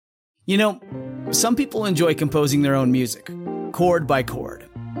You know, some people enjoy composing their own music, chord by chord,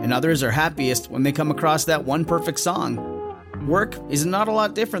 and others are happiest when they come across that one perfect song. Work is not a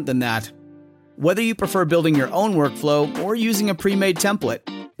lot different than that. Whether you prefer building your own workflow or using a pre-made template,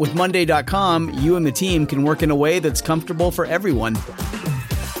 with Monday.com, you and the team can work in a way that's comfortable for everyone.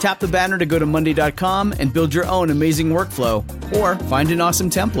 Tap the banner to go to Monday.com and build your own amazing workflow, or find an awesome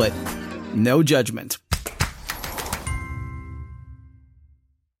template. No judgment.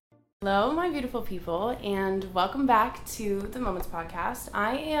 Hello, my beautiful people, and welcome back to the Moments Podcast.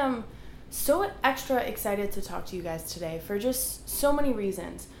 I am so extra excited to talk to you guys today for just so many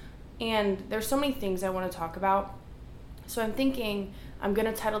reasons, and there's so many things I want to talk about. So I'm thinking I'm going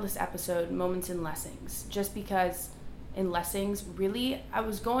to title this episode Moments and Lessons, just because in lessons, really, I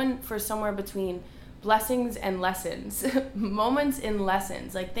was going for somewhere between blessings and lessons, moments and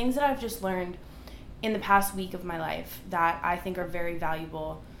lessons, like things that I've just learned in the past week of my life that I think are very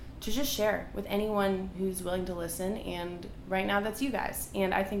valuable to just share with anyone who's willing to listen, and right now that's you guys.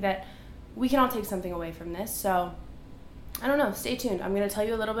 And I think that we can all take something away from this, so I don't know, stay tuned. I'm going to tell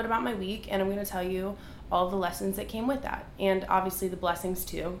you a little bit about my week, and I'm going to tell you all the lessons that came with that, and obviously the blessings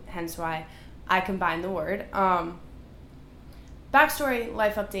too, hence why I combined the word. Backstory,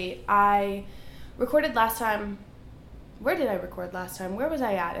 life update. I recorded last time. Where did I record last time? Where was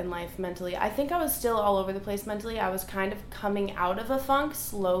I at in life mentally? I think I was still all over the place mentally. I was kind of coming out of a funk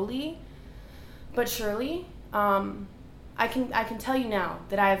slowly, but surely. I can tell you now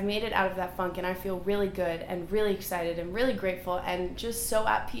that I have made it out of that funk, and I feel really good and really excited and really grateful and just so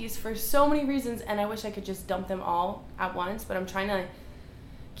at peace for so many reasons, and I wish I could just dump them all at once, but I'm trying to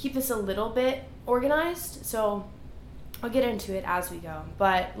keep this a little bit organized, so I'll get into it as we go.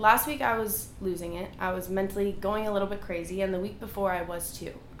 But last week I was losing it. I was mentally going a little bit crazy, and the week before I was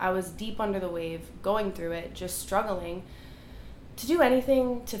too. I was deep under the wave, going through it, just struggling to do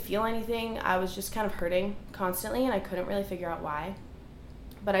anything, to feel anything. I was just kind of hurting constantly, and I couldn't really figure out why.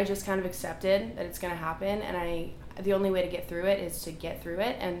 But I just kind of accepted that it's going to happen, and the only way to get through it is to get through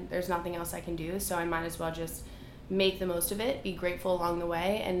it, and there's nothing else I can do, so I might as well just make the most of it, be grateful along the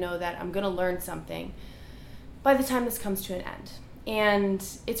way, and know that I'm going to learn something by the time this comes to an end. And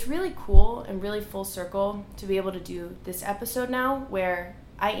it's really cool and really full circle to be able to do this episode now where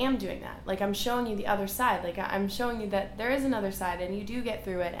I am doing that. Like, I'm showing you the other side. Like, I'm showing you that there is another side, and you do get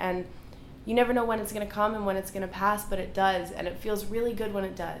through it, and you never know when it's going to come and when it's going to pass, but it does, and it feels really good when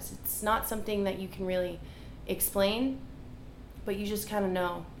it does. It's not something that you can really explain, but you just kind of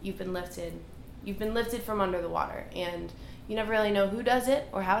know you've been lifted. You've been lifted from under the water, and you never really know who does it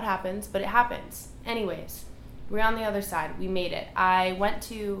or how it happens, but it happens. Anyways, we're on the other side. We made it. I went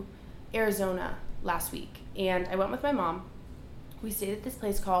to Arizona last week, and I went with my mom. We stayed at this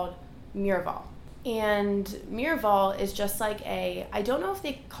place called Miraval. And Miraval is just like I don't know if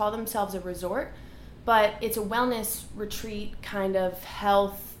they call themselves a resort, but it's a wellness retreat kind of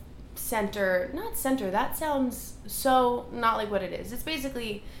health center. Not center, that sounds so not like what it is. It's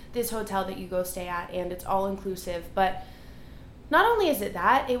basically this hotel that you go stay at, and it's all inclusive, but not only is it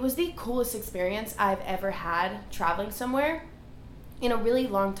that, it was the coolest experience I've ever had traveling somewhere in a really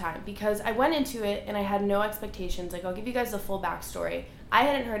long time, because I went into it and I had no expectations. Like, I'll give you guys the full backstory. I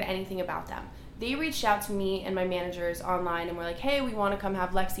hadn't heard anything about them. They reached out to me and my managers online and were like, hey, we want to come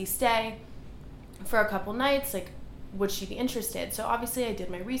have Lexi stay for a couple nights. Like, would she be interested? So obviously I did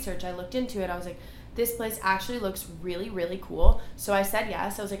my research. I looked into it. I was like, this place actually looks really, really cool. So I said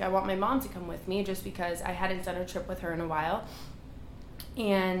yes. I was like, I want my mom to come with me just because I hadn't done a trip with her in a while.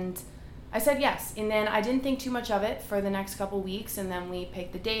 And I said yes, and then I didn't think too much of it for the next couple weeks, and then we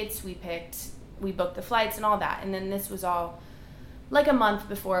picked the dates, we booked the flights and all that, and then this was all like a month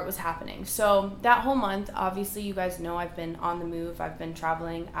before it was happening. So that whole month, obviously you guys know I've been on the move, I've been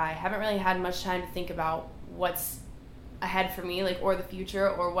traveling. I haven't really had much time to think about what's ahead for me, like, or the future,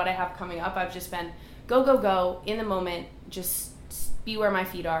 or what I have coming up. I've just been go, in the moment, just be where my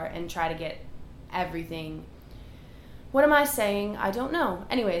feet are and try to get everything. What am I saying? I don't know.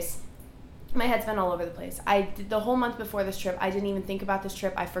 Anyways, my head's been all over the place. The whole month before this trip, I didn't even think about this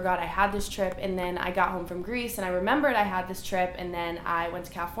trip. I forgot I had this trip, and then I got home from Greece, and I remembered I had this trip, and then I went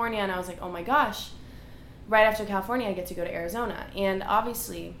to California, and I was like, oh my gosh, right after California, I get to go to Arizona. And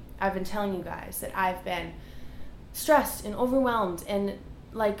obviously, I've been telling you guys that I've been stressed and overwhelmed and,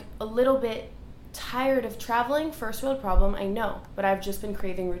 like, a little bit tired of traveling. First world problem, I know, but I've just been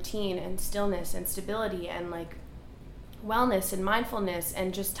craving routine and stillness and stability and, like, wellness and mindfulness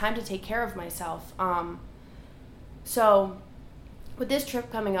and just time to take care of myself. So with this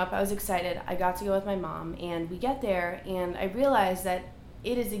trip coming up, I was excited. I got to go with my mom, and we get there, and I realized that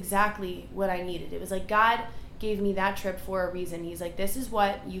it is exactly what I needed. It was like God gave me that trip for a reason. He's like, this is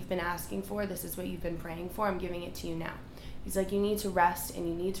what you've been asking for. This is what you've been praying for. I'm giving it to you now. He's like, you need to rest and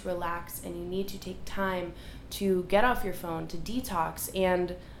you need to relax and you need to take time to get off your phone, to detox.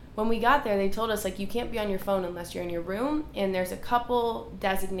 And when we got there, they told us, like, you can't be on your phone unless you're in your room, and there's a couple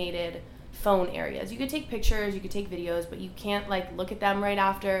designated phone areas. You could take pictures, you could take videos, but you can't, like, look at them right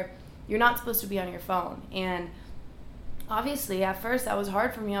after. You're not supposed to be on your phone. And obviously, at first, that was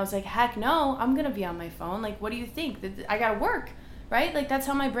hard for me. I was like, heck no, I'm going to be on my phone. Like, what do you think? I got to work, right? Like, that's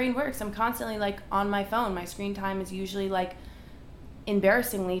how my brain works. I'm constantly, like, on my phone. My screen time is usually, like,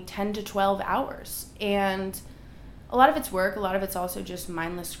 embarrassingly 10 to 12 hours. And a lot of it's work. A lot of it's also just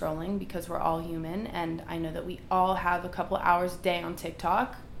mindless scrolling because we're all human. And I know that we all have a couple hours a day on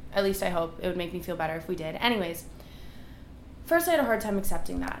TikTok. At least I hope. It would make me feel better if we did. Anyways, first I had a hard time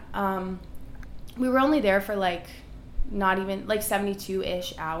accepting that. We were only there for, like, not even, like,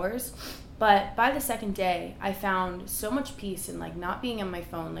 72-ish hours. But by the second day, I found so much peace in, like, not being on my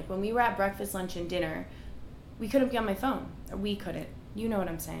phone. Like, when we were at breakfast, lunch, and dinner, we couldn't be on my phone. Or we couldn't. You know what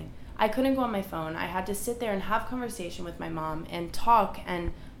I'm saying. I couldn't go on my phone. I had to sit there and have conversation with my mom and talk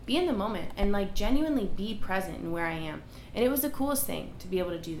and be in the moment and, like, genuinely be present in where I am. And it was the coolest thing to be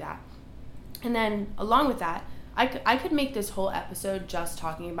able to do that. And then along with that, I could make this whole episode just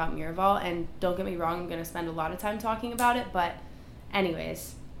talking about Miraval, and don't get me wrong, I'm going to spend a lot of time talking about it, but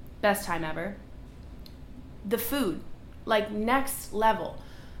anyways, best time ever. The food, like, next level.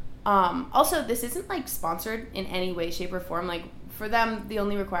 Also, this isn't, like, sponsored in any way, shape, or form. Like, for them, the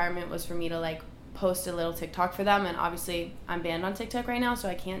only requirement was for me to, like, post a little TikTok for them, and obviously I'm banned on TikTok right now, so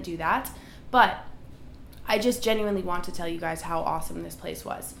I can't do that. But I just genuinely want to tell you guys how awesome this place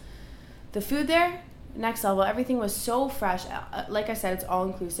was. The food there, next level. Everything was so fresh. Like I said, it's all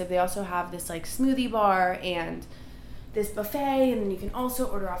inclusive. They also have this, like, smoothie bar and this buffet, and then you can also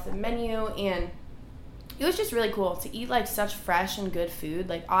order off the menu, and it was just really cool to eat, like, such fresh and good food.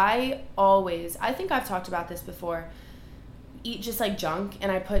 Like, I think I've talked about this before, eat just, like, junk,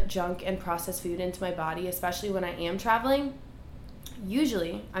 and I put junk and processed food into my body, especially when I am traveling.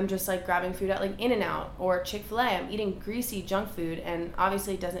 Usually, I'm just, like, grabbing food at, like, In-N-Out or Chick-fil-A. I'm eating greasy junk food, and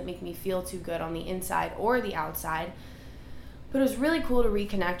obviously it doesn't make me feel too good on the inside or the outside. But it was really cool to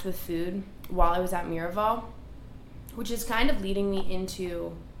reconnect with food while I was at Miraval, which is kind of leading me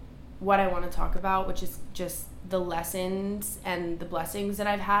into what I want to talk about, which is just the lessons and the blessings that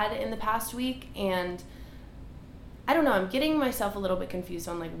I've had in the past week. And I don't know, I'm getting myself a little bit confused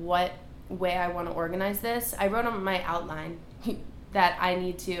on, like, what way I want to organize this. I wrote on my outline that I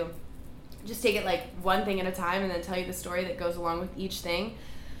need to just take it, like, one thing at a time and then tell you the story that goes along with each thing.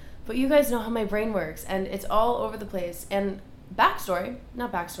 But you guys know how my brain works, and it's all over the place. And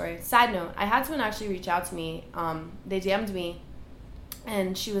side note, I had someone actually reach out to me. They DM'd me,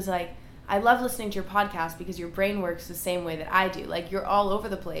 and she was like, I love listening to your podcast because your brain works the same way that I do. Like, you're all over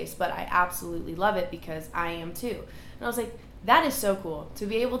the place, but I absolutely love it because I am too. And I was like, that is so cool to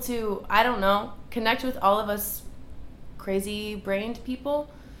be able to, I don't know, connect with all of us crazy-brained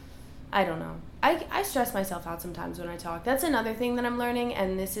people. I don't know. I stress myself out sometimes when I talk. That's another thing that I'm learning,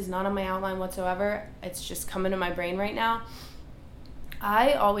 and this is not on my outline whatsoever. It's just coming to my brain right now.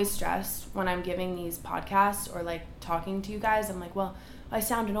 I always stress when I'm giving these podcasts or, like, talking to you guys. I'm like, well, I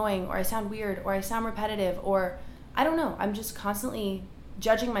sound annoying, or I sound weird, or I sound repetitive, or I don't know. I'm just constantly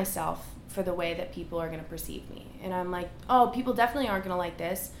judging myself for the way that people are going to perceive me. And I'm like, oh, people definitely aren't going to like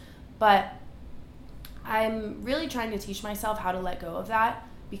this, but I'm really trying to teach myself how to let go of that,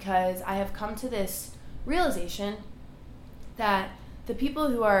 because I have come to this realization that the people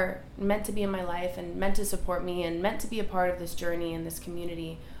who are meant to be in my life and meant to support me and meant to be a part of this journey and this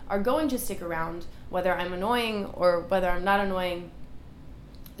community are going to stick around, whether I'm annoying or whether I'm not annoying.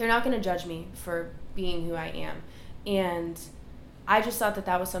 They're not going to judge me for being who I am. And I just thought that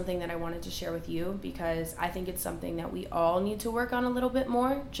that was something that I wanted to share with you, because I think it's something that we all need to work on a little bit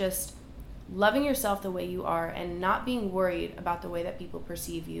more. Just loving yourself the way you are and not being worried about the way that people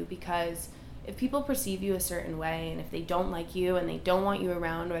perceive you, because if people perceive you a certain way and if they don't like you and they don't want you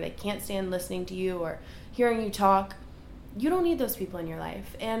around, or they can't stand listening to you or hearing you talk, you don't need those people in your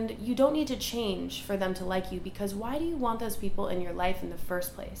life, and you don't need to change for them to like you, because why do you want those people in your life in the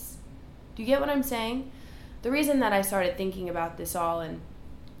first place? Do you get what I'm saying? The reason that I started thinking about this all and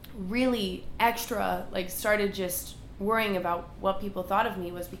really extra, like, started just worrying about what people thought of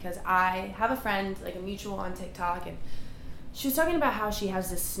me was because I have a friend, like a mutual on TikTok, and she was talking about how she has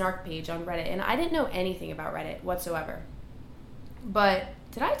this snark page on Reddit, and I didn't know anything about Reddit whatsoever. But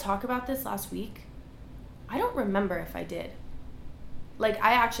did I talk about this last week? I don't remember if I did. Like,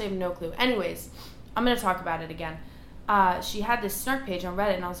 I actually have no clue. Anyways, I'm going to talk about it again. she had this snark page on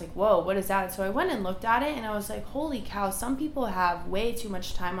Reddit, and I was like, whoa, what is that? So I went and looked at it, and I was like, holy cow, some people have way too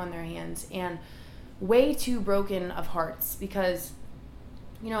much time on their hands and way too broken of hearts, because,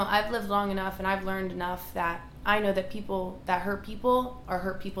 you know, I've lived long enough and I've learned enough that I know that people that hurt people are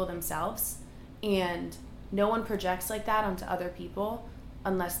hurt people themselves, and no one projects like that onto other people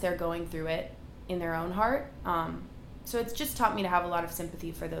unless they're going through it in their own heart. So it's just taught me to have a lot of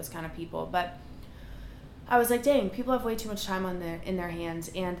sympathy for those kind of people. But I was like, dang, people have way too much time in their hands,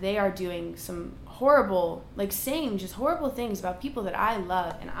 and they are doing some horrible, like saying just horrible things about people that I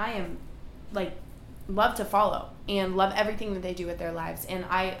love, and I am like love to follow and love everything that they do with their lives. And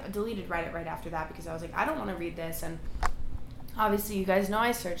I deleted Reddit right after that because I was like, I don't want to read this. And obviously you guys know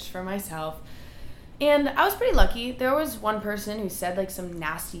I searched for myself, and I was pretty lucky. There was one person who said like some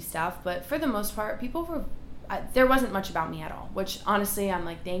nasty stuff, but for the most part, people were, there wasn't much about me at all, which honestly I'm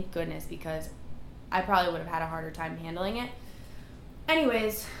like, thank goodness, because I probably would have had a harder time handling it.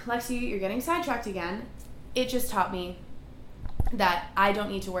 Anyways, Lexi, you're getting sidetracked again. It just taught me that I don't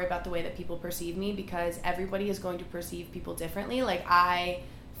need to worry about the way that people perceive me, because everybody is going to perceive people differently. Like, I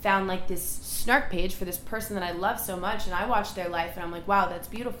found like this snark page for this person that I love so much, and I watched their life and I'm like, wow, that's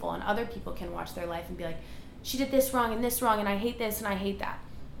beautiful. And other people can watch their life and be like, she did this wrong and I hate this and I hate that.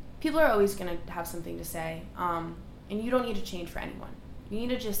 People are always going to have something to say, and you don't need to change for anyone. You need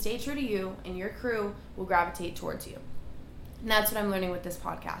to just stay true to you, and your crew will gravitate towards you. And that's what I'm learning with this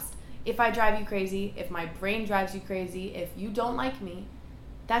podcast. If I drive you crazy, if my brain drives you crazy, if you don't like me,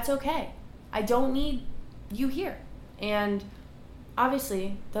 that's okay. I don't need you here. And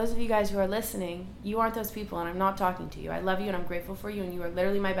obviously, those of you guys who are listening, you aren't those people, and I'm not talking to you. I love you, and I'm grateful for you, and you are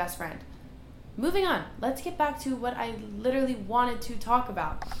literally my best friend. Moving on, let's get back to what I literally wanted to talk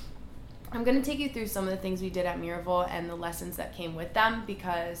about. I'm going to take you through some of the things we did at Miraval and the lessons that came with them,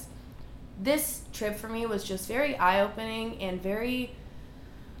 because this trip for me was just very eye-opening and very,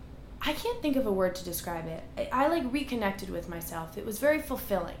 I can't think of a word to describe it. I like reconnected with myself. It was very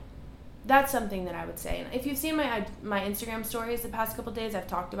fulfilling. That's something that I would say. And if you've seen my Instagram stories the past couple days, I've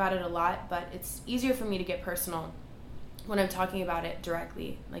talked about it a lot, but it's easier for me to get personal when I'm talking about it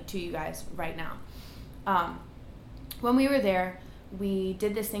directly, like to you guys right now. When we were there, we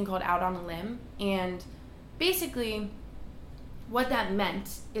did this thing called Out on a Limb, and basically what that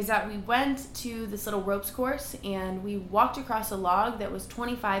meant is that we went to this little ropes course and we walked across a log that was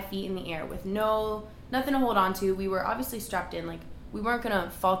 25 feet in the air with nothing to hold on to. We were obviously strapped in, like we weren't going to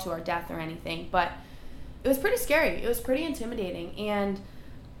fall to our death or anything, but it was pretty scary. It was pretty intimidating, and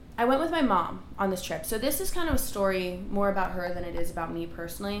I went with my mom on this trip. So this is kind of a story more about her than it is about me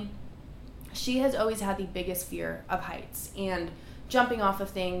personally. She has always had the biggest fear of heights and jumping off of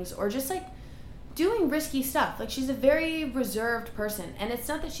things, or just like doing risky stuff. Like, she's a very reserved person, and it's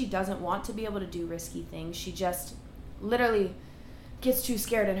not that she doesn't want to be able to do risky things. She just literally gets too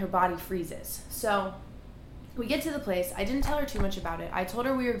scared and her body freezes. So we get to the place. I didn't tell her too much about it. I told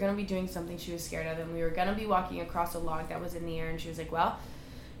her we were going to be doing something she was scared of, and we were going to be walking across a log that was in the air, and she was like, well,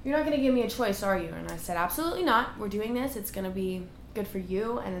 you're not going to give me a choice, are you? And I said, absolutely not. We're doing this. It's going to be good for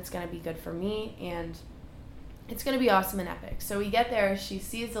you, and it's going to be good for me, and it's going to be awesome and epic. So we get there, she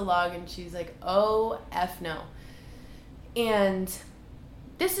sees the log, and she's like, oh, F no. And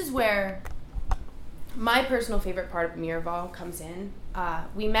this is where my personal favorite part of Miraval comes in.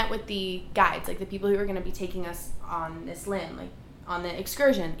 We met with the guides, like the people who were going to be taking us on this limb, like on the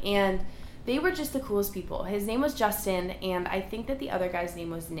excursion, and they were just the coolest people. His name was Justin, and I think that the other guy's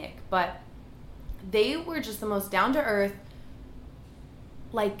name was Nick, but they were just the most down-to-earth,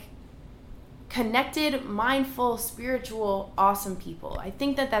 like, connected, mindful, spiritual, awesome people. I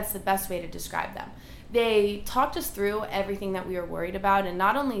think that that's the best way to describe them. They talked us through everything that we were worried about, and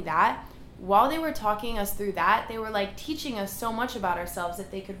not only that, while they were talking us through that, they were like teaching us so much about ourselves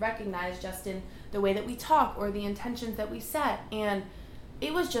that they could recognize just in the way that we talk or the intentions that we set, and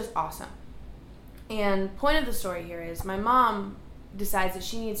it was just awesome. And point of the story here is my mom decides that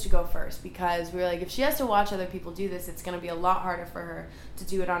she needs to go first, because we were like, if she has to watch other people do this, it's going to be a lot harder for her to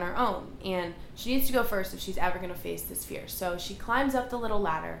do it on her own, and she needs to go first if she's ever going to face this fear. So she climbs up the little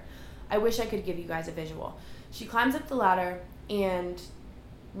ladder. I wish I could give you guys a visual. She climbs up the ladder, and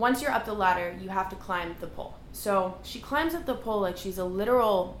once you're up the ladder, you have to climb the pole. So she climbs up the pole like she's a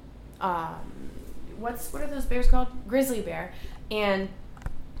literal what are those bears called? Grizzly bear. And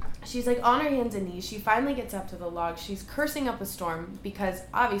she's like on her hands and knees. She finally gets up to the log. She's cursing up a storm because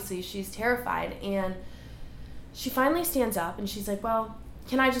obviously she's terrified. And she finally stands up and she's like, well,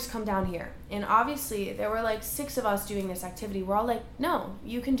 can I just come down here? And obviously there were like 6 of us doing this activity. We're all like, no,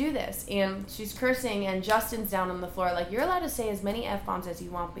 you can do this. And she's cursing, and Justin's down on the floor. Like, you're allowed to say as many F-bombs as you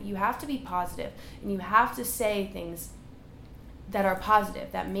want, but you have to be positive and you have to say things that are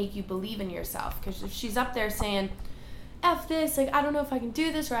positive, that make you believe in yourself. Because if she's up there saying, F this, like, I don't know if I can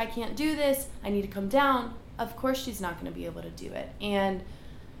do this, or I can't do this, I need to come down, of course she's not going to be able to do it. And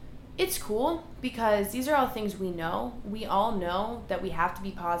it's cool because these are all things we know. We all know that we have to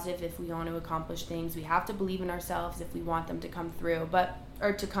be positive if we want to accomplish things. We have to believe in ourselves if we want them to come through,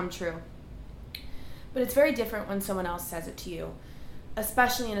 or to come true. But it's very different when someone else says it to you,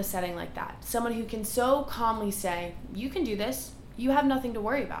 especially in a setting like that. Someone who can so calmly say, you can do this. You have nothing to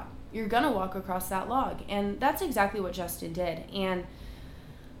worry about. You're going to walk across that log. And that's exactly what Justin did. And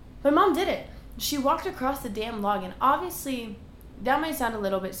my mom did it. She walked across the damn log. And obviously, that might sound a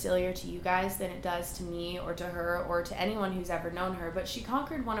little bit sillier to you guys than it does to me or to her or to anyone who's ever known her. But she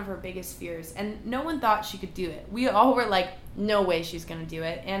conquered one of her biggest fears. And no one thought she could do it. We all were like, no way she's going to do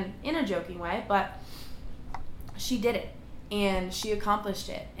it. And in a joking way, but she did it. And she accomplished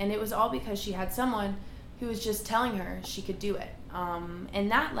it. And it was all because she had someone who was just telling her she could do it.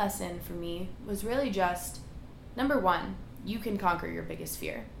 And that lesson for me was really just, number one, you can conquer your biggest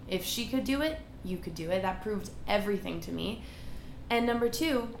fear. If she could do it, you could do it. That proved everything to me. And number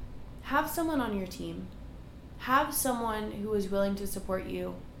two, have someone on your team. Have someone who is willing to support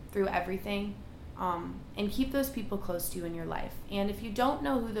you through everything, and keep those people close to you in your life. And if you don't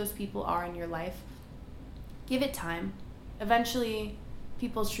know who those people are in your life, give it time. Eventually,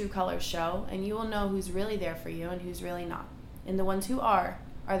 people's true colors show, and you will know who's really there for you and who's really not. And the ones who are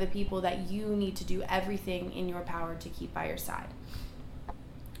the people that you need to do everything in your power to keep by your side.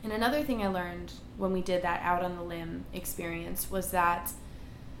 And another thing I learned when we did that out on the limb experience was that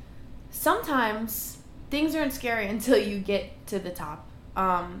sometimes things aren't scary until you get to the top.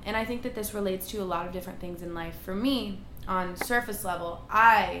 And I think that this relates to a lot of different things in life. For me, on surface level,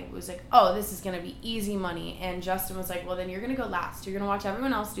 I was like, oh, this is going to be easy money. And Justin was like, well, then you're going to go last. You're going to watch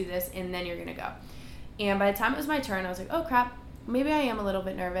everyone else do this, and then you're going to go. And by the time it was my turn, I was like, oh, crap. Maybe I am a little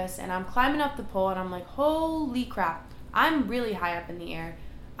bit nervous. And I'm climbing up the pole, and I'm like, holy crap. I'm really high up in the air.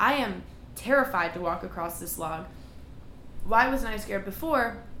 I am terrified to walk across this log. Why wasn't I scared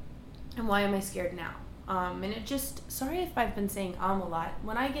before? And why am I scared now? And it just, sorry if I've been saying a lot.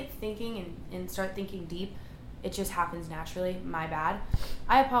 When I get thinking and start thinking deep, it just happens naturally. My bad.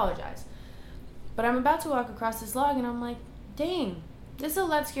 I apologize. But I'm about to walk across this log, and I'm like, dang, this is a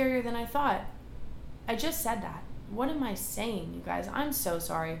lot scarier than I thought. I just said that. What am I saying, you guys? I'm so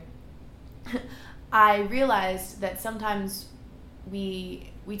sorry. I realized that sometimes we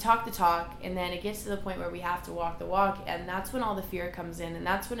talk the talk, and then it gets to the point where we have to walk the walk, and that's when all the fear comes in, and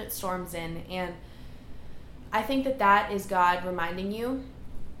that's when it storms in. And I think that is God reminding you,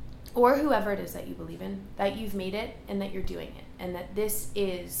 or whoever it is that you believe in, that you've made it and that you're doing it, and that this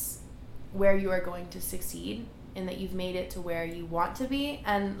is where you are going to succeed, and that you've made it to where you want to be.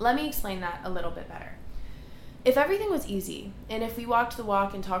 And let me explain that a little bit better. If everything was easy, and if we walked the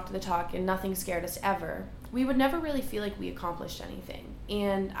walk and talked the talk and nothing scared us ever, we would never really feel like we accomplished anything.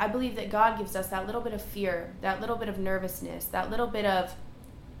 And I believe that God gives us that little bit of fear, that little bit of nervousness, that little bit of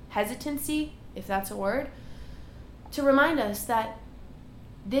hesitancy, if that's a word, to remind us that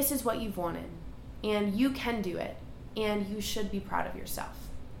this is what you've wanted, and you can do it, and you should be proud of yourself.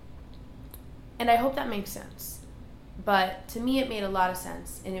 And I hope that makes sense. But to me, it made a lot of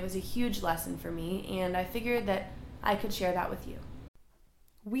sense, and it was a huge lesson for me, and I figured that I could share that with you.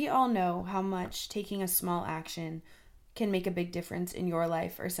 We all know how much taking a small action can make a big difference in your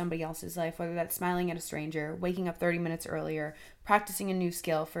life or somebody else's life, whether that's smiling at a stranger, waking up 30 minutes earlier, practicing a new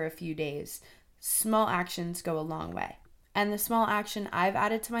skill for a few days. Small actions go a long way. And the small action I've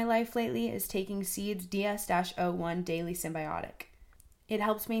added to my life lately is taking Seed's DS-01 Daily Symbiotic. It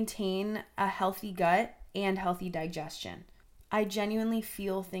helps maintain a healthy gut and healthy digestion. I genuinely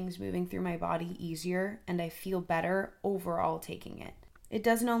feel things moving through my body easier, and I feel better overall taking it. It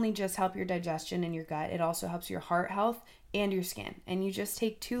doesn't only just help your digestion and your gut, it also helps your heart health and your skin, and you just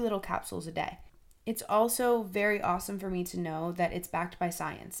take 2 little capsules a day. It's also very awesome for me to know that it's backed by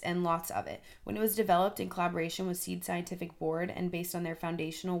science, and lots of it. When it was developed in collaboration with Seed Scientific Board and based on their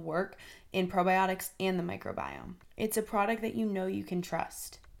foundational work in probiotics and the microbiome. It's a product that you know you can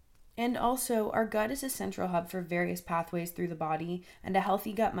trust. And also, our gut is a central hub for various pathways through the body, and a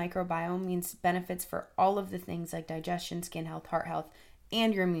healthy gut microbiome means benefits for all of the things like digestion, skin health, heart health,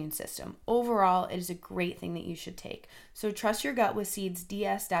 and your immune system. Overall, it is a great thing that you should take. So trust your gut with Seed's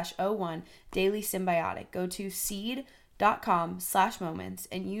DS-01 Daily Symbiotic. Go to seed.com/moments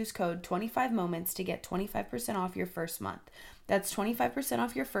and use code 25moments to get 25% off your first month. That's 25%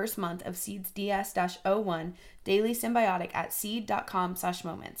 off your first month of Seed's DS-01 Daily Symbiotic at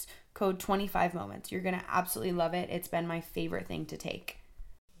seed.com/moments. Code 25moments. You're going to absolutely love it. It's been my favorite thing to take.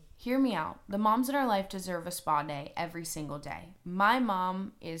 Hear me out. The moms in our life deserve a spa day every single day. My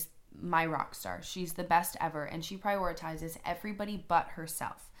mom is my rock star. She's the best ever, and she prioritizes everybody but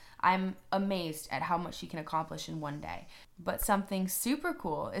herself. I'm amazed at how much she can accomplish in one day. But something super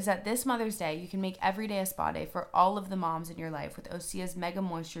cool is that this Mother's Day, you can make every day a spa day for all of the moms in your life with Osea's Mega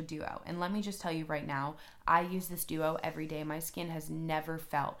Moisture Duo. And let me just tell you right now, I use this duo every day. My skin has never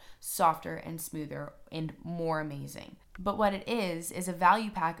felt softer and smoother and more amazing. But what it is a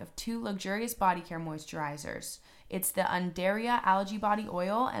value pack of 2 luxurious body care moisturizers. It's the Undaria Algae Body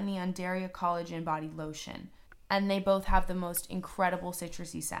Oil and the Undaria Collagen Body Lotion. And they both have the most incredible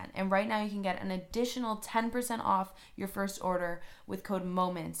citrusy scent. And right now you can get an additional 10% off your first order with code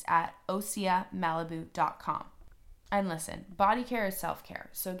MOMENTS at OseaMalibu.com. And listen, body care is self-care.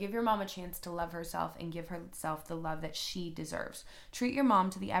 So give your mom a chance to love herself and give herself the love that she deserves. Treat your mom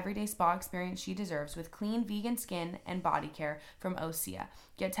to the everyday spa experience she deserves with clean vegan skin and body care from Osea.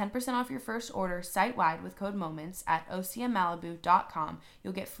 Get 10% off your first order site-wide with code MOMENTS at OseaMalibu.com.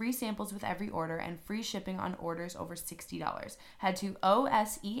 You'll get free samples with every order and free shipping on orders over $60. Head to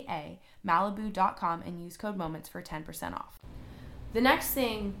OseaMalibu.com and use code MOMENTS for 10% off. The next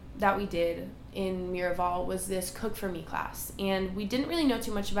thing that we did in Miraval was this Cook For Me class, and we didn't really know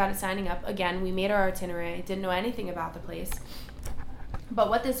too much about it signing up. Again, we made our itinerary, didn't know anything about the place. But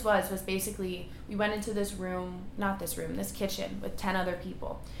what this was basically, we went into this kitchen with 10 other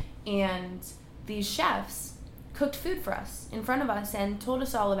people, and these chefs cooked food for us in front of us and told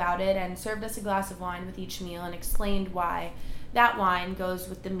us all about it and served us a glass of wine with each meal and explained why that wine goes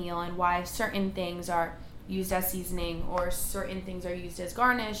with the meal and why certain things are used as seasoning or certain things are used as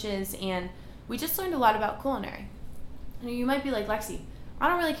garnishes. And we just learned a lot about culinary. You might be like, Lexi, I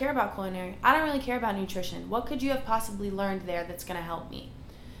don't really care about culinary. I don't really care about nutrition. What could you have possibly learned there that's going to help me?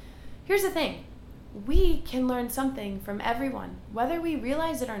 Here's the thing. We can learn something from everyone. Whether we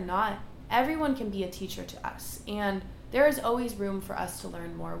realize it or not, everyone can be a teacher to us. And there is always room for us to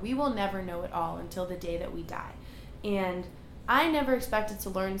learn more. We will never know it all until the day that we die. And I never expected to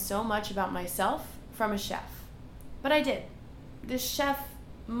learn so much about myself from a chef. But I did. This chef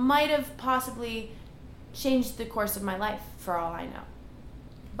might have possibly changed the course of my life, for all I know.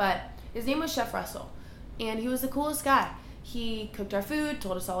 But his name was Chef Russell, and he was the coolest guy. He cooked our food,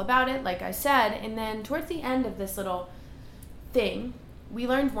 told us all about it, like I said, and then towards the end of this little thing, we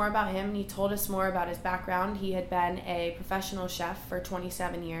learned more about him, and he told us more about his background. He had been a professional chef for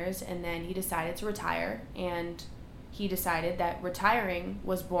 27 years, and then he decided to retire, and he decided that retiring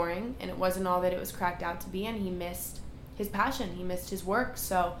was boring and it wasn't all that it was cracked out to be, and he missed his passion, he missed his work.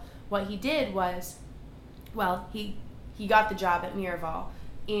 So what he did was, he got the job at Miraval,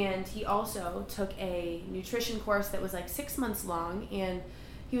 and he also took a nutrition course that was like 6 months long, and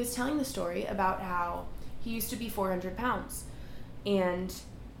he was telling the story about how he used to be 400 pounds. And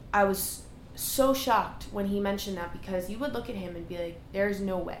I was so shocked when he mentioned that, because you would look at him and be like, there's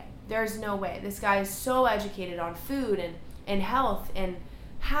no way. This guy is so educated on food and health, and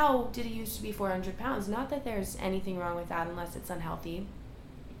how did he used to be 400 pounds? Not that there's anything wrong with that unless it's unhealthy,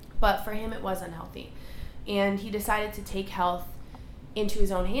 but for him it was unhealthy. And he decided to take health into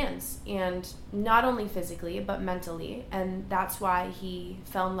his own hands, and not only physically but mentally, and that's why he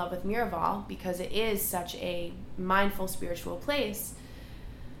fell in love with Miraval, because it is such a mindful spiritual place,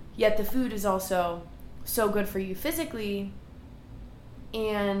 yet the food is also so good for you physically.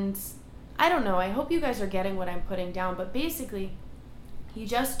 And I don't know, I hope you guys are getting what I'm putting down, but basically he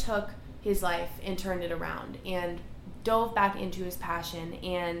just took his life and turned it around and dove back into his passion,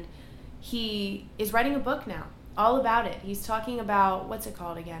 and he is writing a book now all about it. He's talking about, what's it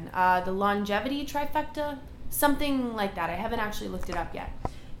called again? The longevity trifecta, something like that. I haven't actually looked it up yet.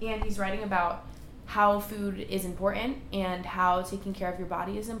 And he's writing about how food is important and how taking care of your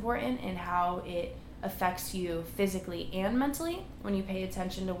body is important and how it affects you physically and mentally when you pay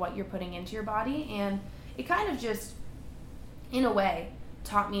attention to what you're putting into your body. And it kind of just, in a way,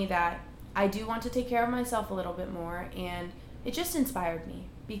 taught me that I do want to take care of myself a little bit more, and it just inspired me,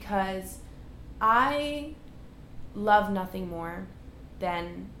 because I love nothing more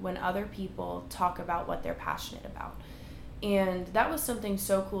than when other people talk about what they're passionate about. And that was something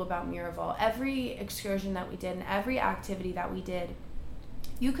so cool about Miraval. Every excursion that we did and every activity that we did,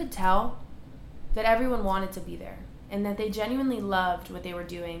 you could tell that everyone wanted to be there and that they genuinely loved what they were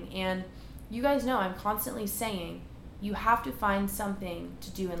doing. And you guys know I'm constantly saying you have to find something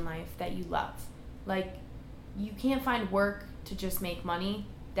to do in life that you love. Like, you can't find work to just make money.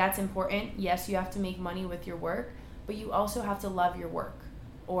 That's important. Yes, you have to make money with your work, but you also have to love your work,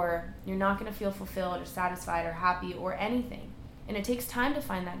 or you're not going to feel fulfilled or satisfied or happy or anything. And it takes time to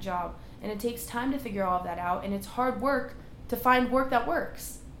find that job, and it takes time to figure all of that out, and it's hard work to find work that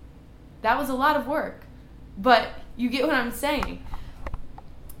works. That was a lot of work, but you get what I'm saying.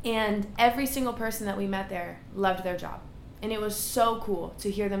 And every single person that we met there loved their job. And it was so cool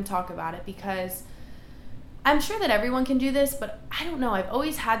to hear them talk about it, because I'm sure that everyone can do this, but I don't know. I've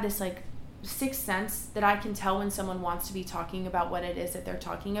always had this like sixth sense that I can tell when someone wants to be talking about what it is that they're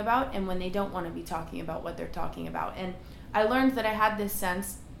talking about and when they don't want to be talking about what they're talking about. And I learned that I had this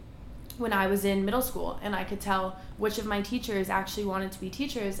sense when I was in middle school, and I could tell which of my teachers actually wanted to be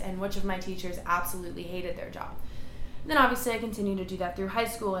teachers and which of my teachers absolutely hated their job. And then obviously I continued to do that through high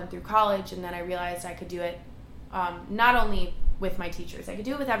school and through college, and then I realized I could do it not only with my teachers, I could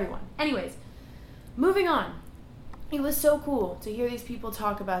do it with everyone. Anyways, moving on. It was so cool to hear these people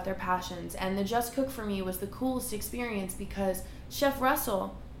talk about their passions, and the Just Cook for me was the coolest experience because Chef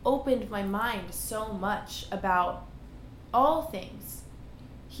Russell opened my mind so much about all things.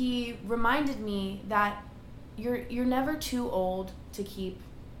 He reminded me that you're never too old to keep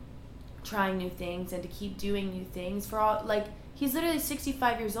trying new things and to keep doing new things. For all, like, he's literally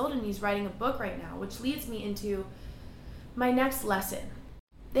 65 years old and he's writing a book right now, which leads me into my next lesson.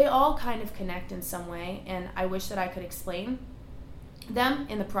 They all kind of connect in some way, and I wish that I could explain them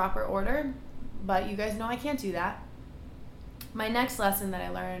in the proper order, but you guys know I can't do that. My next lesson that I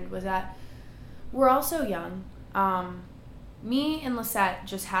learned was that we're all so young. Me and Lisette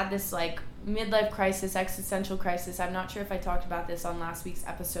just had this like midlife crisis, existential crisis. I'm not sure if I talked about this on last week's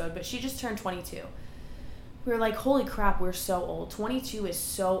episode, but she just turned 22. We were like, holy crap, we're so old. 22 is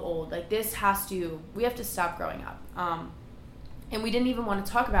so old. Like, we have to stop growing up. And we didn't even want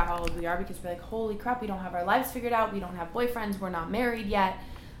to talk about how old we are because we're like, holy crap, we don't have our lives figured out. We don't have boyfriends. We're not married yet.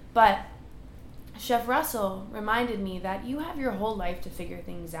 But Chef Russell reminded me that you have your whole life to figure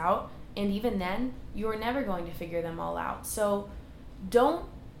things out. And even then, you're never going to figure them all out. So don't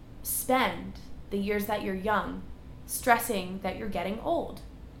spend the years that you're young stressing that you're getting old.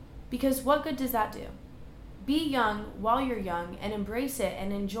 Because what good does that do? Be young while you're young and embrace it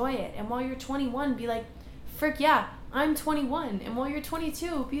and enjoy it. And while you're 21, be like, frick yeah, I'm 21. And while you're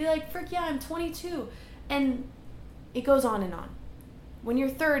 22, be like, frick yeah, I'm 22. And it goes on and on. When you're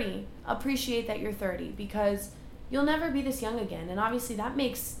 30, appreciate that you're 30 because you'll never be this young again. And obviously that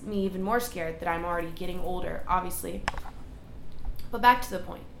makes me even more scared that I'm already getting older, obviously. But back to the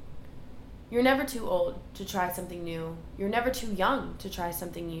point. You're never too old to try something new. You're never too young to try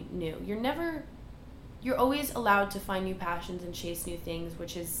something new. You're always allowed to find new passions and chase new things,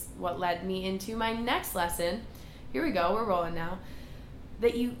 which is what led me into my next lesson. Here we go, we're rolling now.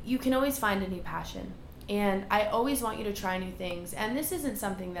 That you can always find a new passion. And I always want you to try new things. And this isn't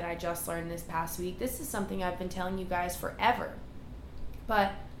something that I just learned this past week. This is something I've been telling you guys forever.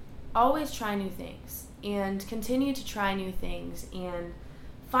 But always try new things and continue to try new things and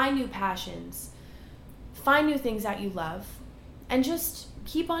find new passions. Find new things that you love and just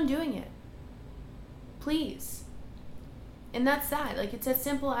keep on doing it. Please. And that's that. Like, it's as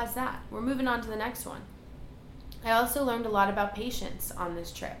simple as that. We're moving on to the next one. I also learned a lot about patience on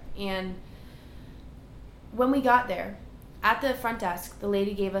this trip. And when we got there, at the front desk, the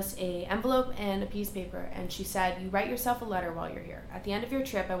lady gave us an envelope and a piece of paper, and she said, you write yourself a letter while you're here. At the end of your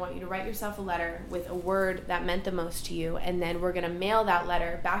trip, I want you to write yourself a letter with a word that meant the most to you, and then we're going to mail that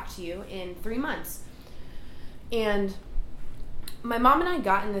letter back to you in 3 months. And my mom and I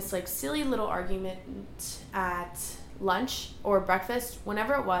got in this like silly little argument at lunch or breakfast,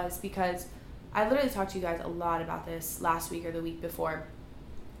 whenever it was, because I literally talked to you guys a lot about this last week or the week before.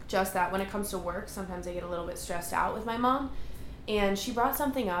 Just that when it comes to work, sometimes I get a little bit stressed out with my mom. And she brought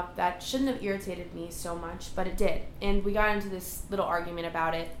something up that shouldn't have irritated me so much, but it did. And we got into this little argument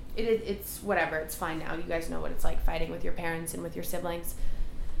about it. It's whatever. It's fine now. You guys know what it's like fighting with your parents and with your siblings.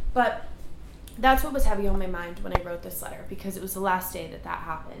 But that's what was heavy on my mind when I wrote this letter, because it was the last day that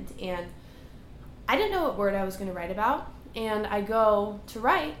happened. And I didn't know what word I was going to write about. And I go to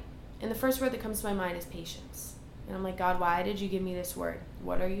write, and the first word that comes to my mind is patience. And I'm like, God, why did you give me this word?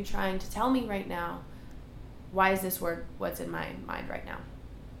 What are you trying to tell me right now? Why is this word what's in my mind right now?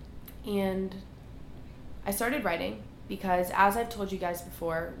 And I started writing because, as I've told you guys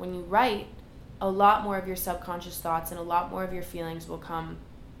before, when you write, a lot more of your subconscious thoughts and a lot more of your feelings will come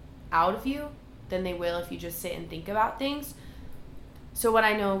out of you than they will if you just sit and think about things. So what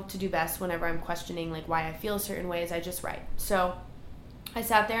I know to do best whenever I'm questioning like why I feel certain ways, I just write. So I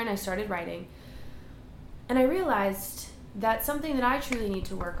sat there and I started writing. And I realized that something that I truly need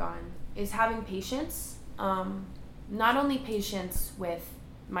to work on is having patience, not only patience with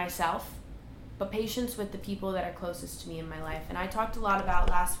myself, but patience with the people that are closest to me in my life. And I talked a lot about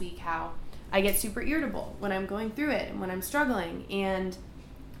last week how I get super irritable when I'm going through it and when I'm struggling. And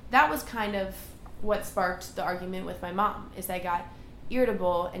that was kind of what sparked the argument with my mom, is I got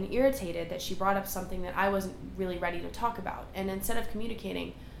irritable and irritated that she brought up something that I wasn't really ready to talk about. And instead of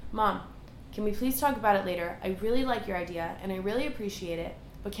communicating, Mom, can we please talk about it later? I really like your idea and I really appreciate it,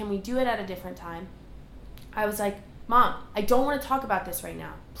 but can we do it at a different time? I was like, Mom, I don't want to talk about this right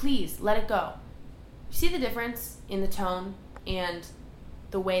now. Please let it go. You see the difference in the tone and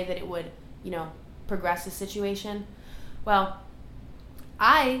the way that it would, progress the situation? Well,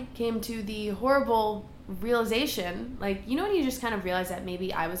 I came to the horrible realization, when you just kind of realize that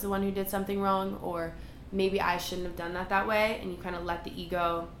maybe I was the one who did something wrong, or maybe I shouldn't have done that way, and you kind of let the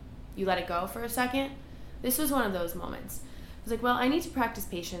ego, you let it go for a second. This was one of those moments. I was like, well, I need to practice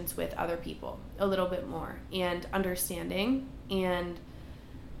patience with other people a little bit more and understanding. And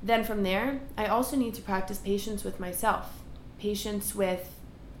then from there, I also need to practice patience with myself, patience with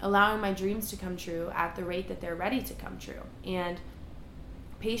allowing my dreams to come true at the rate that they're ready to come true, and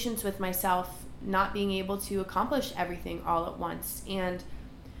patience with myself not being able to accomplish everything all at once, and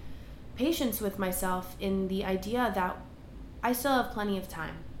patience with myself in the idea that I still have plenty of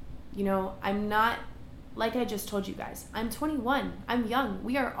time. I'm not, like I just told you guys, I'm 21. I'm young.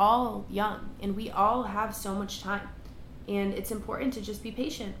 We are all young, and we all have so much time. And it's important to just be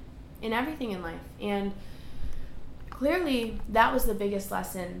patient in everything in life. And clearly, that was the biggest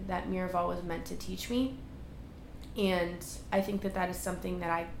lesson that Miraval was meant to teach me. And I think that is something that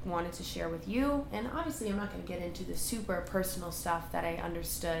I wanted to share with you. And obviously, I'm not going to get into the super personal stuff that I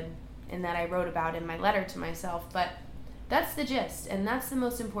understood and that I wrote about in my letter to myself. But that's the gist. And that's the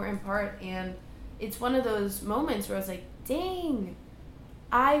most important part. And it's one of those moments where I was like, dang,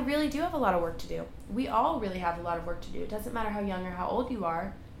 I really do have a lot of work to do. We all really have a lot of work to do. It doesn't matter how young or how old you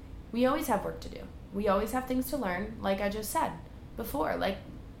are. We always have work to do. We always have things to learn, like I just said before.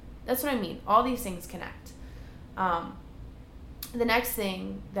 That's what I mean. All these things connect. The next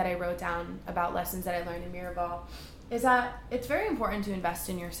thing that I wrote down about lessons that I learned in Miraval is that it's very important to invest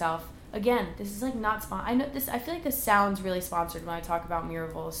in yourself. Again, this is not I know this. I feel like this sounds really sponsored when I talk about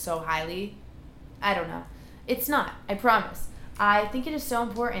Miraval so highly. I don't know. It's not. I promise. I think it is so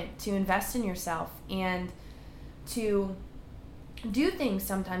important to invest in yourself and to do things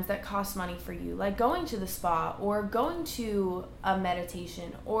sometimes that cost money for you, like going to the spa or going to a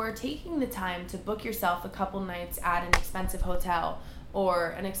meditation or taking the time to book yourself a couple nights at an expensive hotel or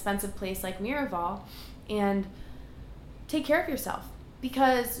an expensive place like Miraval, and take care of yourself,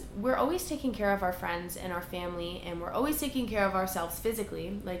 because we're always taking care of our friends and our family, and we're always taking care of ourselves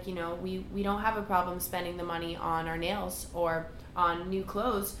physically. We don't have a problem spending the money on our nails or on new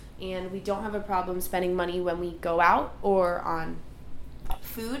clothes, and we don't have a problem spending money when we go out or on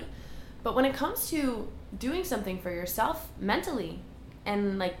food. But when it comes to doing something for yourself mentally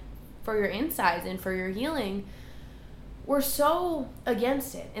and for your insides and for your healing, we're so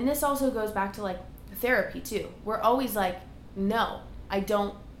against it. And this also goes back to therapy too. We're always no, I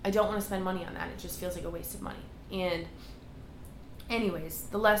don't want to spend money on that. It just feels like a waste of money. And anyways,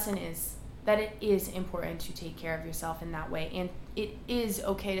 the lesson is that it is important to take care of yourself in that way, and it is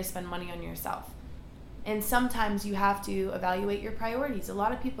okay to spend money on yourself. And sometimes you have to evaluate your priorities. A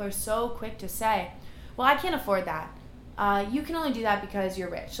lot of people are so quick to say, well, I can't afford that. You can only do that because you're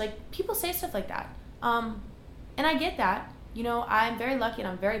rich. People say stuff like that. And I get that. I'm very lucky and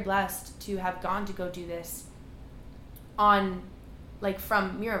I'm very blessed to have gone to go do this on,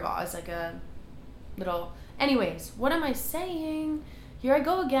 from Miraval as a little... Anyways, what am I saying? Here I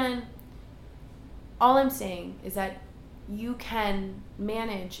go again. All I'm saying is that you can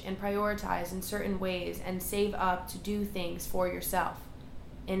manage and prioritize in certain ways and save up to do things for yourself.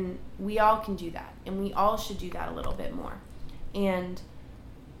 And we all can do that. And we all should do that a little bit more. And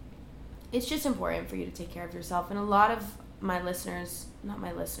it's just important for you to take care of yourself. And a lot of my listeners, not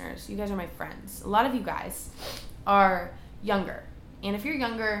my listeners, you guys are my friends. A lot of you guys are younger. And if you're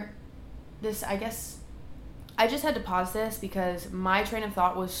younger, I just had to pause this because my train of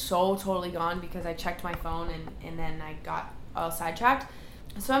thought was so totally gone because I checked my phone and then I got all sidetracked.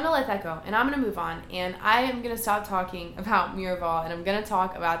 So I'm going to let that go and I'm going to move on, and I am going to stop talking about Miraval and I'm going to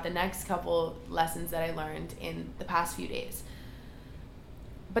talk about the next couple lessons that I learned in the past few days.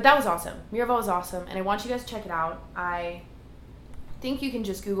 But that was awesome. Miraval was awesome, and I want you guys to check it out. I think you can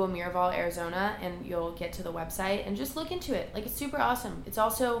just Google Miraval, Arizona, and you'll get to the website and just look into it. It's super awesome. It's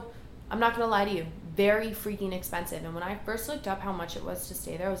also, I'm not going to lie to you, very freaking expensive. And when I first looked up how much it was to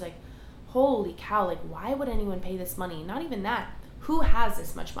stay there, I was like, holy cow, why would anyone pay this money? Not even that. Who has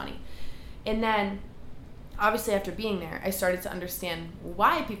this much money? And then, obviously, after being there, I started to understand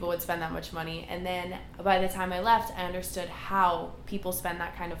why people would spend that much money. And then, by the time I left, I understood how people spend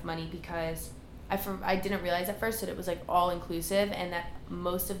that kind of money, because I didn't realize at first that it was all-inclusive and that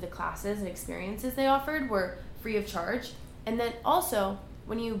most of the classes and experiences they offered were free of charge. And then also,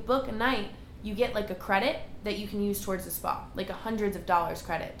 when you book a night, you get like a credit that you can use towards the spa, like hundreds of dollars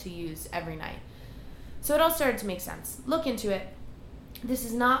credit to use every night. So it all started to make sense. Look into it. This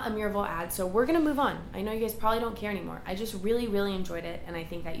is not a Miraval ad, so we're going to move on. I know you guys probably don't care anymore. I just really, really enjoyed it, and I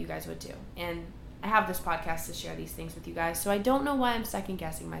think that you guys would too. And I have this podcast to share these things with you guys, so I don't know why I'm second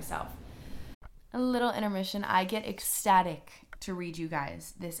guessing myself. A little intermission. I get ecstatic to read you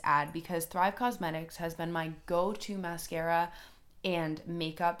guys this ad because Thrive Causemetics has been my go-to mascara and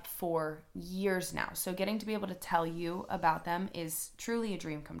makeup for years now. So getting to be able to tell you about them is truly a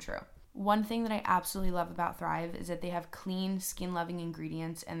dream come true. One thing that I absolutely love about Thrive is that they have clean, skin-loving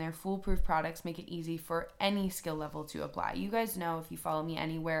ingredients, and their foolproof products make it easy for any skill level to apply. You guys know, if you follow me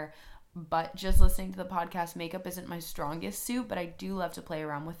anywhere but just listening to the podcast, makeup isn't my strongest suit, but I do love to play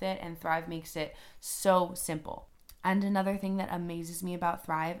around with it, and Thrive makes it so simple. And another thing that amazes me about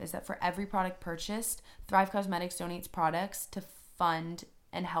Thrive is that for every product purchased, Thrive Causemetics donates products to fund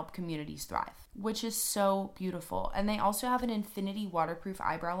and help communities thrive, which is so beautiful. And they also have an infinity waterproof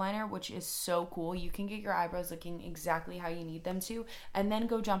eyebrow liner, which is so cool. You can get your eyebrows looking exactly how you need them to, and then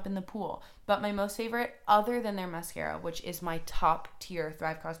go jump in the pool. But my most favorite, other than their mascara, which is my top tier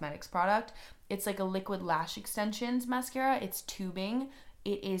Thrive Causemetics product, it's like a liquid lash extensions mascara. It's tubing.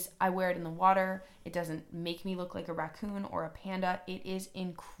 It is, I wear it in the water. It doesn't make me look like a raccoon or a panda. It is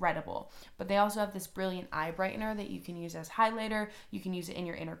incredible. But they also have this brilliant eye brightener that you can use as highlighter. You can use it in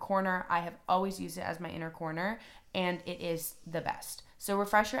your inner corner. I have always used it as my inner corner, and it is the best. So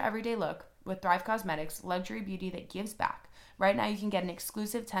refresh your everyday look with Thrive Causemetics, luxury beauty that gives back. Right now you can get an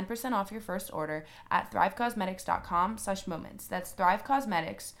exclusive 10% off your first order at thrivecausemetics.com/moments. That's Thrive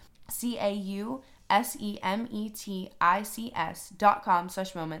Causemetics,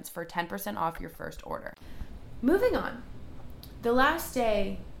 CAUSEMETICS.com/moments for 10% off your first order. Moving on. The last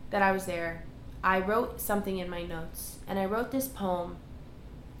day that I was there, I wrote something in my notes, and I wrote this poem,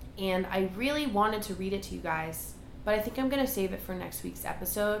 and I really wanted to read it to you guys, but I think I'm going to save it for next week's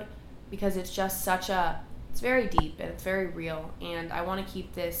episode because it's just it's very deep and it's very real, and I want to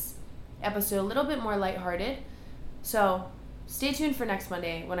keep this episode a little bit more lighthearted. So stay tuned for next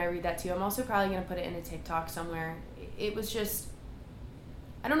Monday when I read that to you. I'm also probably going to put it in a TikTok somewhere. It was just,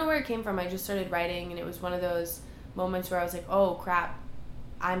 I don't know where it came from. I just started writing, and it was one of those moments where I was like, oh crap,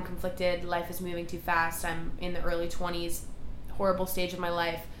 I'm conflicted. Life is moving too fast. I'm in the early 20s, horrible stage of my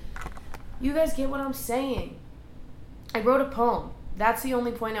life. You guys get what I'm saying. I wrote a poem. That's the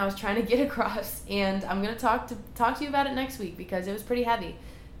only point I was trying to get across, and I'm going to talk to you about it next week because it was pretty heavy.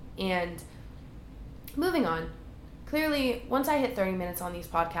 And moving on. Clearly, once I hit 30 minutes on these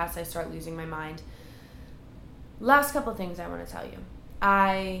podcasts, I start losing my mind. Last couple things I want to tell you.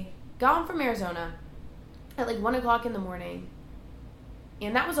 I got home from Arizona at like 1 o'clock in the morning,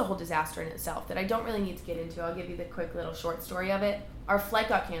 and that was a whole disaster in itself that I don't really need to get into. I'll give you the quick little short story of it. Our flight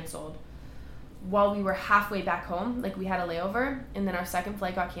got canceled while we were halfway back home. Like, we had a layover, and then our second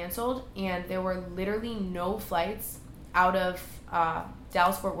flight got canceled, and there were literally no flights out of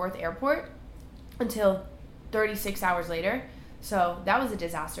Dallas-Fort Worth Airport until 36 hours later. So that was a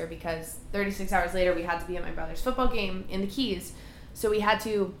disaster because 36 hours later we had to be at my brother's football game in the Keys. So we had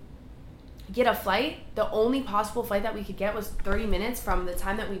to get a flight. The only possible flight that we could get was 30 minutes from the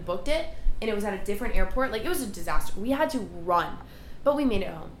time that we booked it, and it was at a different airport. Like, it was a disaster. We had to run, but we made it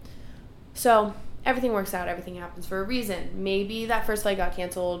home. So everything works out. Everything happens for a reason. Maybe that first flight got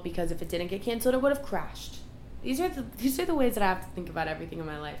canceled because if it didn't get canceled, it would have crashed. These are the ways that I have to think about everything in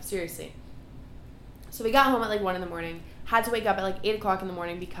my life. Seriously. So we got home at like 1 in the morning, had to wake up at like 8 o'clock in the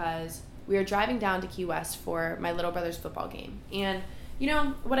morning because we were driving down to Key West for my little brother's football game. And, you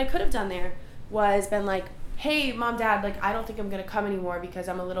know, what I could have done there was been like, hey, Mom, Dad, like, I don't think I'm going to come anymore because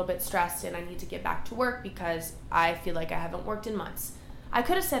I'm a little bit stressed and I need to get back to work because I feel like I haven't worked in months. I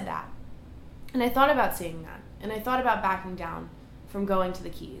could have said that. And I thought about saying that. And I thought about backing down from going to the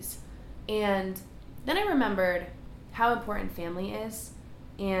Keys. And then I remembered how important family is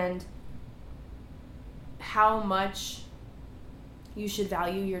and how much you should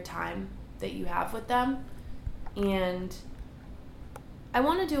value your time that you have with them. And I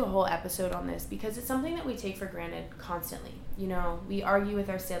want to do a whole episode on this because it's something that we take for granted constantly. You know, we argue with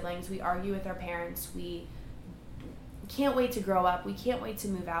our siblings, we argue with our parents, we can't wait to grow up, we can't wait to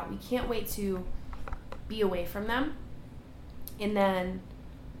move out, we can't wait to be away from them. And then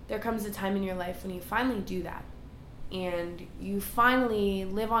there comes a time in your life when you finally do that. And you finally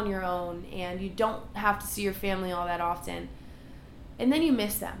live on your own and you don't have to see your family all that often. And then you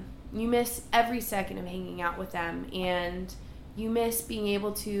miss them. You miss every second of hanging out with them, and you miss being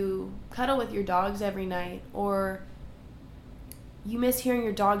able to cuddle with your dogs every night, or You miss hearing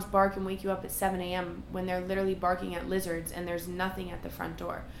your dogs bark and wake you up at 7 a.m. when they're literally barking at lizards and there's nothing at the front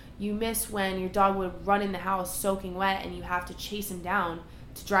door. You miss when your dog would run in the house soaking wet and you have to chase him down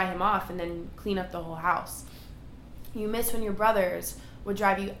to dry him off and then clean up the whole house. You miss when your brothers would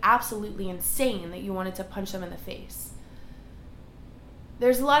drive you absolutely insane that you wanted to punch them in the face.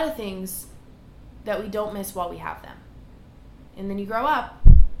 There's a lot of things that we don't miss while we have them. And then you grow up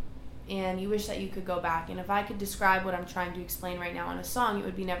and you wish that you could go back. And if I could describe what I'm trying to explain right now in a song, it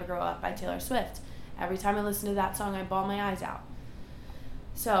would be Never Grow Up by Taylor Swift. Every time I listen to that song, I bawl my eyes out.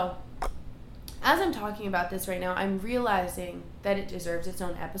 So, as I'm talking about this right now, I'm realizing that it deserves its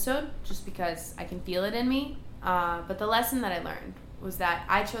own episode just because I can feel it in me. But the lesson that I learned was that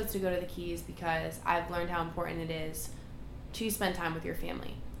I chose to go to the Keys because I've learned how important it is to spend time with your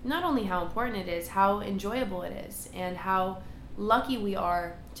family. Not only how important it is, how enjoyable it is, and how lucky we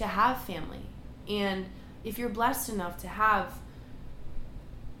are to have family. And if you're blessed enough to have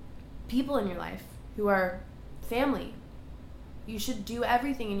people in your life who are family, you should do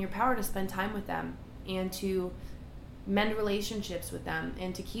everything in your power to spend time with them and to mend relationships with them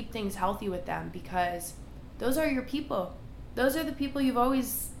and to keep things healthy with them, because those are your people. Those are the people you've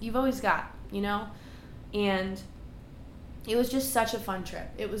always got, you know? And it was just such a fun trip.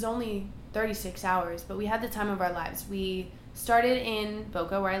 It was only 36 hours, but we had the time of our lives. We started in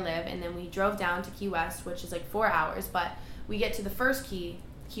Boca, where I live, and then we drove down to Key West, which is like 4 hours, but we get to the first key,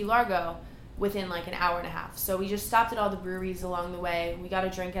 Key Largo, within like an hour and a half. So we just stopped at all the breweries along the way. We got a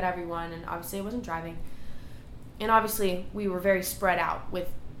drink at everyone, and obviously I wasn't driving. And obviously we were very spread out with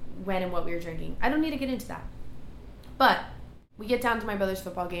when and what we were drinking. I don't need to get into that. But we get down to my brother's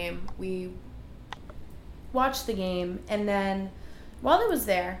football game. We watched the game, and then while I was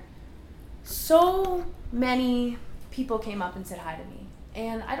there, so many people came up and said hi to me.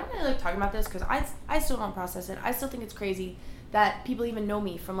 And I don't really like talking about this because I still don't process it. I still think it's crazy that people even know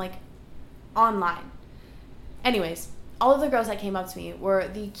me from like online. Anyways, all of the girls that came up to me were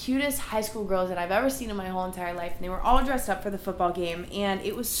the cutest high school girls that I've ever seen in my whole entire life, and they were all dressed up for the football game, and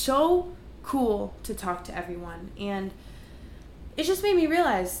it was so cool to talk to everyone. And it just made me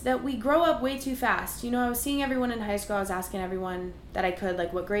realize that we grow up way too fast. You know, I was seeing everyone in high school. I was asking everyone that I could,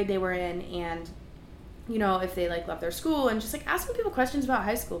 like, what grade they were in, and, you know, if they, like, loved their school, and just, like, asking people questions about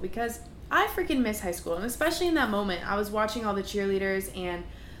high school, because I freaking miss high school. And especially in that moment, I was watching all the cheerleaders, and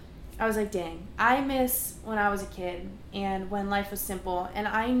I was like, dang, I miss when I was a kid and when life was simple. And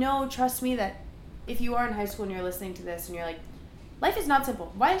I know, trust me, that if you are in high school and you're listening to this and you're like, life is not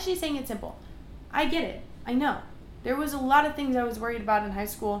simple. Why is she saying it's simple? I get it. I know. There was a lot of things I was worried about in high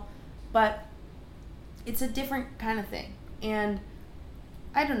school, but it's a different kind of thing. And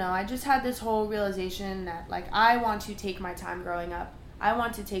I don't know, I just had this whole realization that, like, I want to take my time growing up. I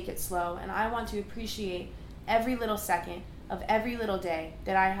want to take it slow, and I want to appreciate every little second of every little day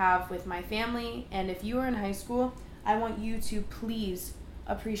that I have with my family. And if you are in high school, I want you to please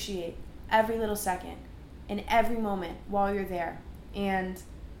appreciate every little second and every moment while you're there. And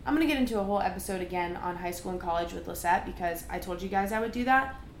I'm going to get into a whole episode again on high school and college with Lisette, because I told you guys I would do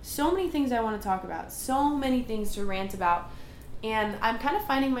that. So many things I want to talk about, so many things to rant about. And I'm kind of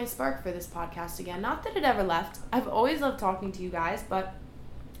finding my spark for this podcast again. Not that it ever left. I've always loved talking to you guys, but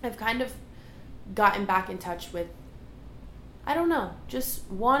I've kind of gotten back in touch with, I don't know, just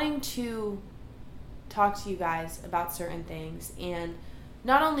wanting to talk to you guys about certain things. And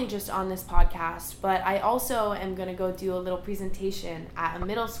not only just on this podcast, but I also am going to go do a little presentation at a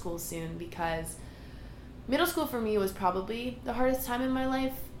middle school soon, because middle school for me was probably the hardest time in my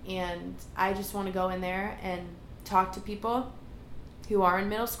life. And I just want to go in there and talk to people who are in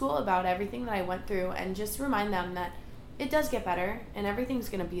middle school about everything that I went through, and just remind them that it does get better and everything's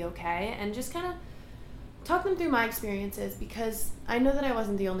going to be okay, and just kind of talk them through my experiences, because I know that I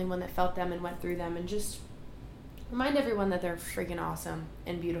wasn't the only one that felt them and went through them, and just remind everyone that they're freaking awesome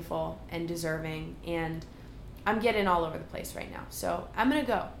and beautiful and deserving. And I'm getting all over the place right now, so I'm going to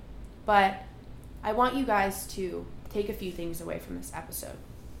go. But I want you guys to take a few things away from this episode.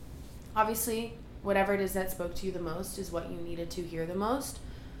 Obviously, whatever it is that spoke to you the most is what you needed to hear the most.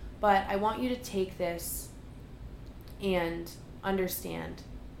 But I want you to take this and understand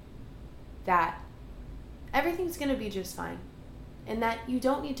that everything's going to be just fine, and that you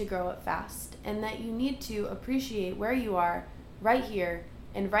don't need to grow up fast, and that you need to appreciate where you are right here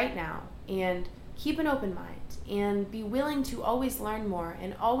and right now, and keep an open mind, and be willing to always learn more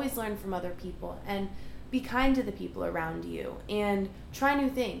and always learn from other people, and be kind to the people around you, and try new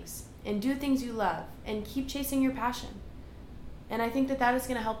things and do things you love, and keep chasing your passion. And I think that that is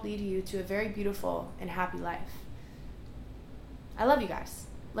going to help lead you to a very beautiful and happy life. I love you guys.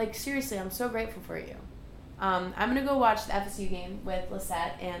 Like, seriously, I'm so grateful for you. I'm going to go watch the FSU game with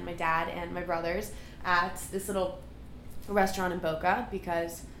Lisette and my dad and my brothers at this little restaurant in Boca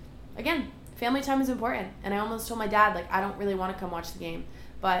because, again, family time is important. And I almost told my dad, like, I don't really want to come watch the game.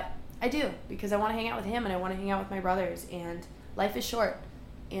 But I do because I want to hang out with him and I want to hang out with my brothers. And life is short.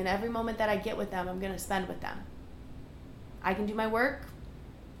 And every moment that I get with them, I'm going to spend with them. I can do my work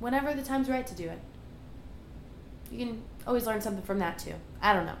whenever the time's right to do it. You can always learn something from that too.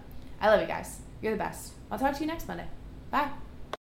 I don't know. I love you guys. You're the best. I'll talk to you next Monday. Bye.